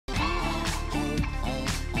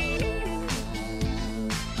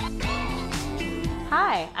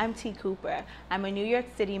Hi, I'm T. Cooper. I'm a New York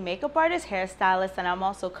City makeup artist, hairstylist, and I'm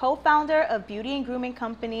also co-founder of beauty and grooming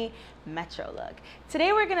company Metro Look.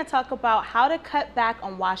 Today we're going to talk about how to cut back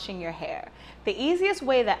on washing your hair. The easiest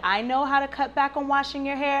way that I know how to cut back on washing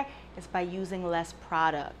your hair is by using less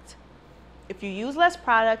product. If you use less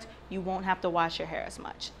product, you won't have to wash your hair as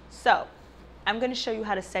much. So I'm going to show you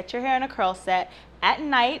how to set your hair in a curl set at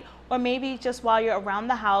night, or maybe just while you're around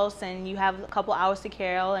the house and you have a couple hours to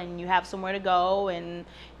curl and you have somewhere to go and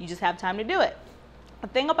you just have time to do it. The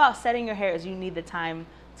thing about setting your hair is you need the time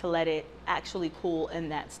to let it actually cool in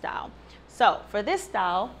that style. So for this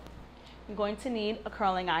style, you're going to need a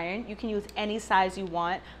curling iron. You can use any size you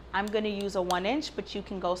want. I'm going to use a 1 inch, but you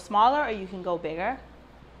can go smaller or you can go bigger.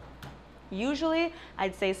 Usually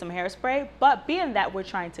I'd say some hairspray, but being that we're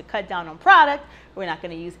trying to cut down on product, we're not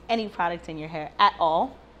going to use any product in your hair at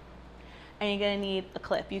all. And you're going to need a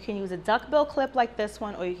clip. You can use a duckbill clip like this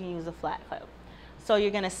one, or you can use a flat clip. So you're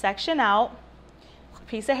going to section out a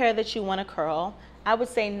piece of hair that you want to curl. I would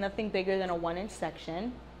say nothing bigger than a 1 inch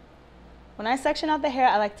section. When I section out the hair,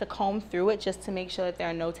 I like to comb through it just to make sure that there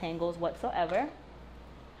are no tangles whatsoever.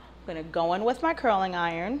 I'm going to go in with my curling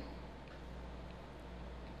iron.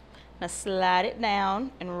 I'm going to slide it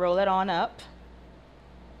down and roll it on up.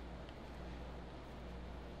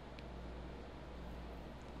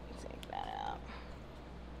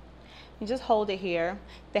 You just hold it here.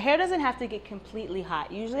 The hair doesn't have to get completely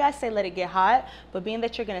hot. Usually I say let it get hot, but being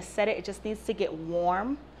that you're gonna set it, it just needs to get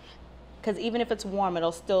warm, because even if it's warm,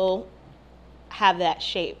 it'll still have that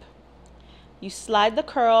shape. You slide the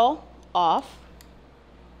curl off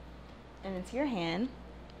and into your hand.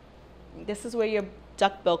 This is where your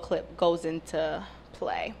duckbill clip goes into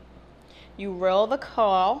play. You roll the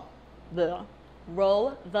curl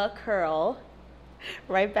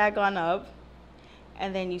right back on up.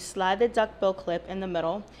 And then you slide the duckbill clip in the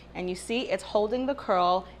middle, and you see it's holding the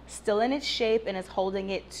curl still in its shape and it's holding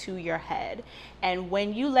it to your head. And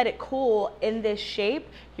when you let it cool in this shape,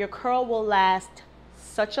 your curl will last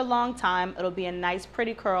such a long time. It'll be a nice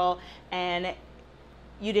pretty curl and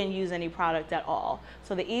you didn't use any product at all.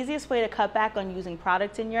 So the easiest way to cut back on using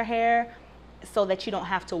product in your hair so that you don't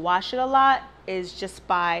have to wash it a lot is just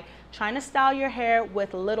by trying to style your hair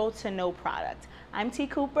with little to no product. I'm T.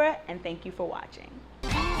 Cooper, and thank you for watching.